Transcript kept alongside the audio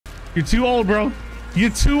You're too old, bro. You're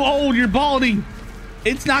too old. You're balding.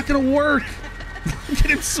 It's not gonna work. Get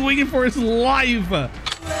him swinging for his life.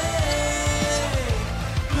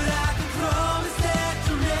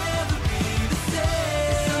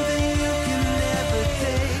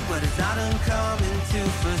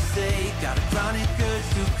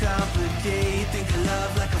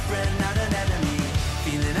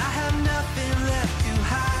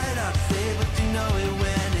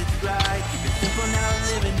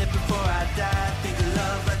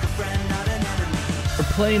 We're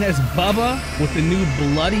playing as Bubba with the new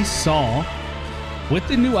bloody saw with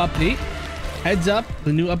the new update. Heads up,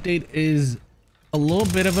 the new update is a little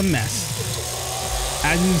bit of a mess.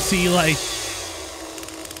 As you see, like,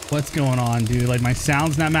 what's going on, dude? Like, my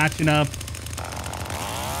sound's not matching up.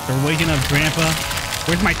 They're waking up Grandpa.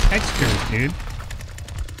 Where's my textures, dude?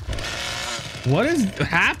 What is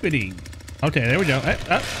happening? Okay, there we go.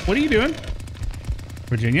 What are you doing?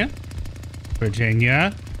 Virginia?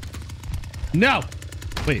 Virginia? No!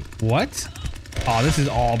 Wait, what? Oh, this is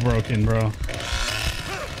all broken, bro.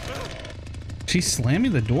 She's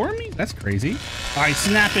slamming the door on me? That's crazy. All right,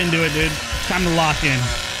 snap into it, dude. Time to lock in.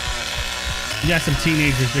 You got some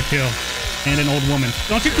teenagers to kill and an old woman.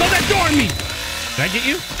 Don't you close that door on me! Did I get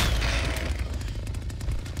you?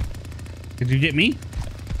 Did you get me?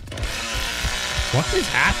 What is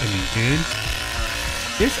happening, dude?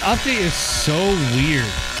 This update is so weird.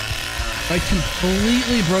 Like,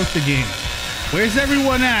 completely broke the game. Where's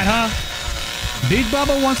everyone at, huh? Big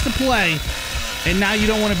Bubba wants to play, and now you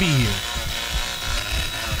don't want to be here.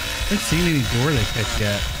 I haven't seen any door they picked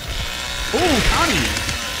yet. Oh, Connie!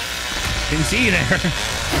 Didn't see you there.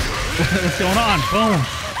 What's going on? Boom.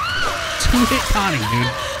 2-hit Connie, dude.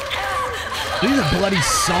 Look at the bloody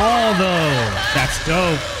saw, though. That's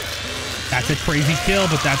dope. That's a crazy kill,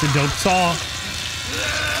 but that's a dope saw.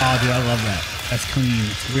 Oh, dude, I love that. That's clean.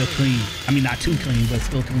 It's real clean. I mean, not too clean, but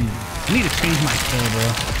still clean. I need to change my kill, bro.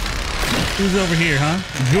 Who's over here, huh?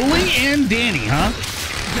 Julie and Danny, huh?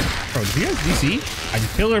 Bro, do you guys DC? I can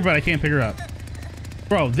kill her, but I can't pick her up.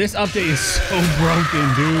 Bro, this update is so broken,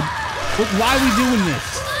 dude. Why are we doing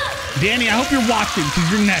this? Danny, I hope you're watching, because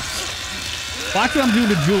you're next. Watch what I'm doing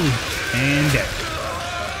to Julie. And dead.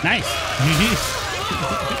 Nice. GG's.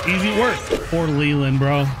 Easy work. Poor Leland,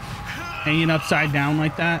 bro. Hanging upside down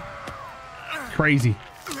like that. Crazy.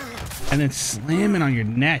 And then slamming on your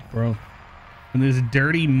neck, bro. And there's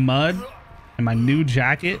dirty mud and my new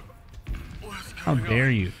jacket. How dare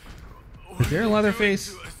you? Is there a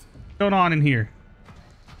Leatherface? What's going on in here?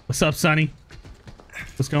 What's up, Sonny?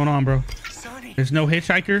 What's going on, bro? There's no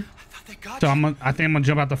hitchhiker, so I think I'm gonna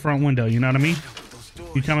jump out the front window. You know what I mean?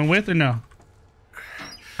 You coming with or no?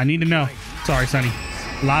 I need to know. Sorry, Sonny.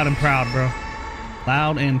 Loud and proud, bro.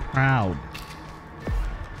 Loud and proud.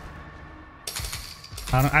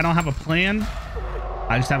 I don't have a plan.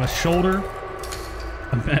 I just have a shoulder,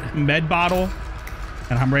 a med bottle,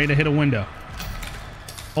 and I'm ready to hit a window.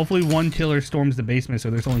 Hopefully one killer storms the basement, so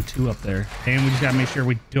there's only 2 up there. And we just gotta make sure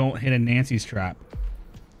we don't hit a Nancy's trap,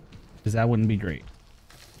 because that wouldn't be great.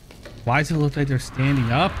 Why does it look like they're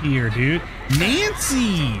standing up here, dude?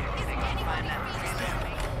 Nancy!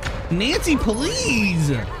 Nancy, please!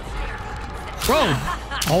 Bro,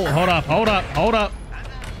 hold up.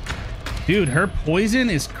 Dude, her poison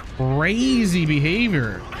is crazy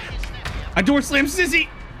behavior. I door slam Sissy.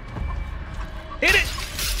 Hit it.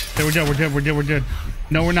 There we go. We're good.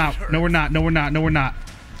 No, we're not.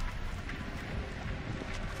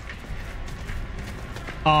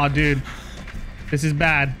 Oh, dude. This is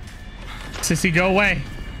bad. Sissy, go away.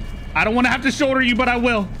 I don't want to have to shoulder you, but I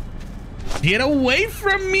will. Get away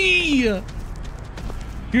from me.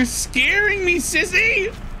 You're scaring me,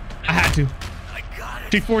 Sissy. I had to.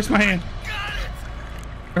 She forced my hand.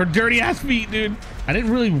 Her dirty ass feet, dude. I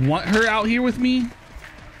didn't really want her out here with me.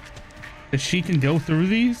 That she can go through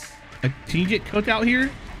these. Like, can you get cooked out here?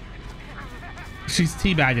 She's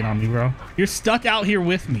teabagging on me, bro. You're stuck out here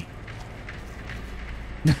with me.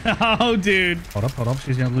 Oh, dude. Hold up.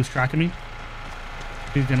 She's gonna lose track of me.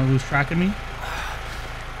 I don't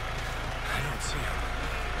see her.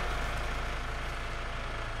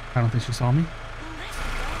 I don't think she saw me.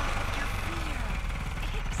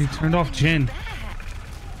 He turned off Jen.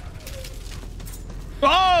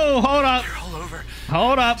 Oh, hold up.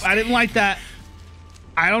 Hold up. I didn't like that.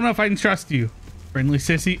 I don't know if I can trust you. Friendly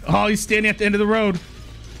sissy. Oh, he's standing at the end of the road.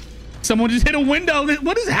 Someone just hit a window.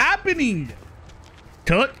 What is happening?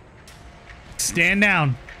 Cook, stand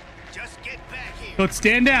down. Just get back here. Cook,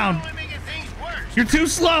 stand down. You're too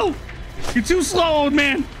slow. You're too slow, old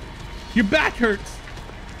man. Your back hurts.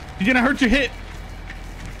 You're gonna hurt your hip.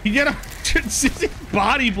 You're gonna hurt your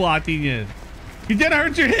body blocking it. You did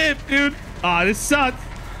hurt your hip, dude. Ah, this sucks.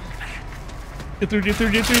 Get through, get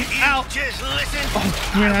through, get through. Ow. Just listen.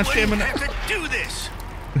 Oh, man, I stamina. Have to do this.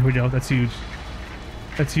 There we go. That's huge.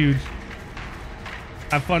 That's huge.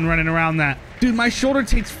 Have fun running around that. Dude, my shoulder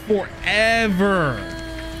takes forever.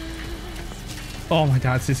 Oh my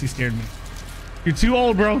God, Sissy scared me. You're too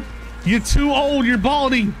old, bro. You're too old. You're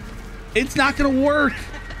balding. It's not gonna work.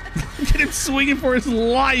 Get him swinging for his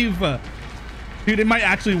life. Dude, it might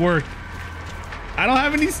actually work. I don't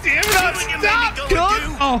have any stamina. Stop,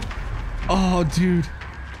 Cook. Oh. Oh, dude.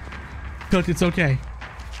 Cook, it's okay.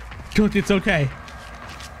 Cook, it's okay.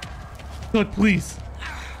 Cook, please.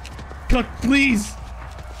 Cook, please.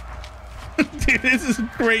 Dude, this is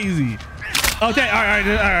crazy. Okay, all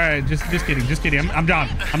right. Just kidding. I'm done.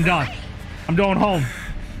 I'm going home.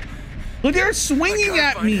 Look at her swinging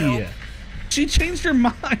at me. She changed her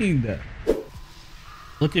mind.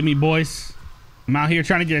 Look at me, boys. I'm out here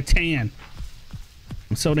trying to get a tan.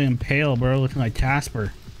 I'm so damn pale, bro. Looking like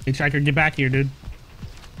Casper. Hitchhiker, get back here, dude.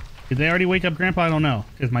 Did they already wake up Grandpa? I don't know,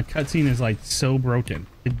 because my cutscene is like so broken.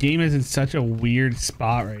 The game is in such a weird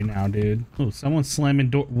spot right now, dude. Oh, someone's slamming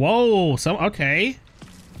door. Whoa, okay.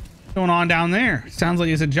 What's going on down there? Sounds like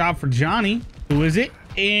it's a job for Johnny. Who is it?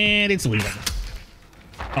 And it's Leland.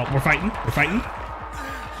 Oh, we're fighting.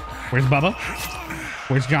 Where's Bubba?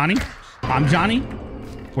 Where's Johnny? I'm Johnny.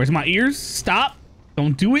 Where's my ears? Stop.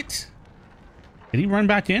 Don't do it. Did he run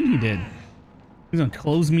back in? He did. He's gonna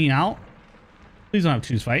close me out. Please don't have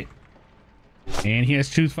choose fight. And he has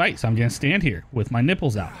choose fight, so I'm gonna stand here with my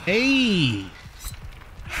nipples out. Hey!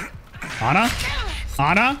 Anna?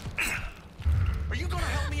 Are you gonna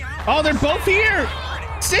help me out? Oh, they're both here!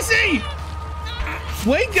 Sissy!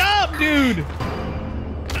 Wake up, dude!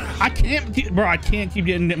 I can't keep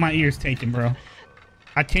getting my ears taken, bro.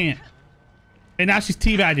 I can't. And now she's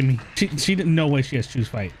teabagging me. She didn't know way she has choose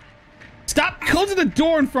fight. Stop closing the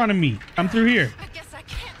door in front of me. I'm through here. I guess I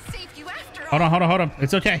can't save you after all. Hold on.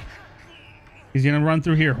 It's okay. He's gonna run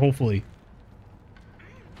through here, hopefully.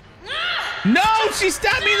 No, she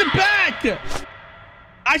stabbed me in the back.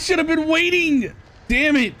 I should have been waiting.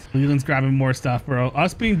 Damn it. Leland's grabbing more stuff, bro.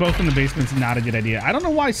 Us being both in the basement is not a good idea. I don't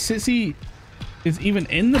know why Sissy is even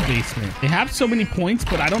in the basement. They have so many points,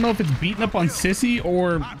 but I don't know if it's beating up on Sissy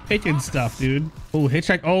or picking stuff, dude. Oh,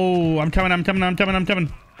 hitchhike. Oh, I'm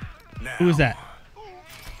coming. Who is that?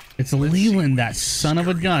 It's Leland, that son of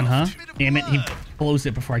a gun, huh? Damn it, he blows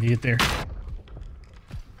it before I can get there.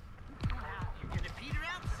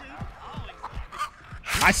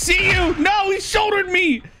 I see you! No, he shouldered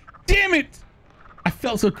me! Damn it! I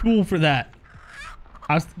felt so cool for that.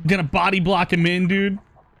 I was gonna body block him in, dude.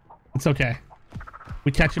 It's okay.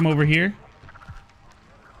 We catch him over here.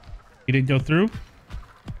 He didn't go through.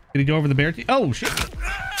 Did he go over the barricade? Oh, shit.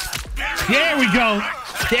 There we go.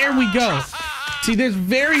 There we go. See, there's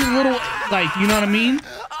very little, like, you know what I mean?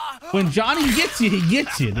 When Johnny gets you, he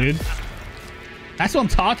gets you, dude. That's what I'm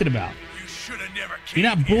talking about. You're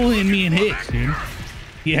not bullying me and Hitch, dude.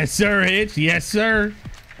 Yes, sir, Hitch. Yes, sir.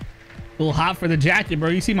 A little hot for the jacket, bro.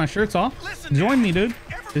 You see my shirt's off? Join me, dude.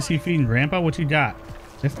 Is he feeding Grandpa? What you got?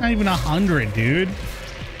 That's not even 100, dude.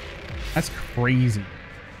 That's crazy.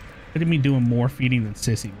 Look at me doing more feeding than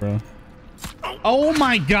Sissy, bro. Oh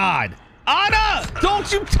my God. Anna, don't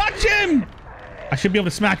you touch him. I should be able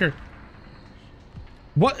to smack her.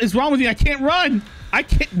 What is wrong with you? I can't run. I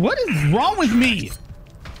can't. What is wrong with me?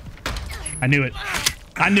 I knew it.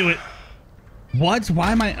 What?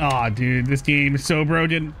 Why am I? Oh, dude, this game is so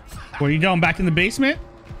broken. Where are you going? Back in the basement?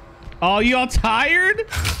 Oh, you all tired?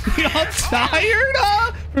 You all tired,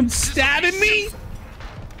 huh? From stabbing me?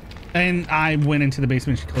 And I went into the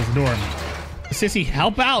basement. She closed the door. Sissy,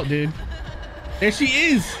 help out, dude. There she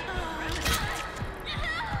is.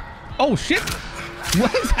 Oh, shit.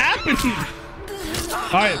 What is happening?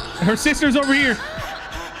 All right, her sister's over here.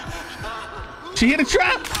 She hit a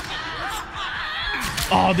trap.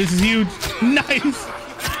 Oh, this is huge. Nice.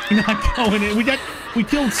 Not going in. We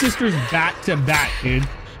killed sisters back to back, dude.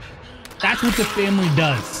 That's what the family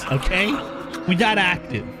does, okay? We got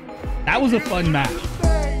active. That was a fun match.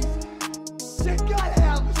 You gotta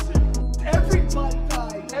have a suit. Everybody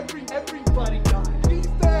dies. Everybody dies. These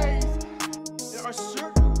days, there are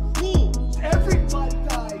certain rules. Everybody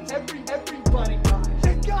dies. Everybody dies.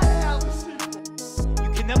 You gotta have a suit.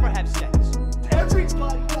 You can never have sex.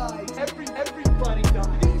 Everybody dies. Everybody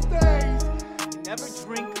dies. These days, You never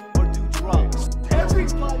drink or do drugs.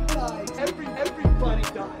 everybody dies. Everybody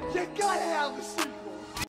dies. You gotta have a suit.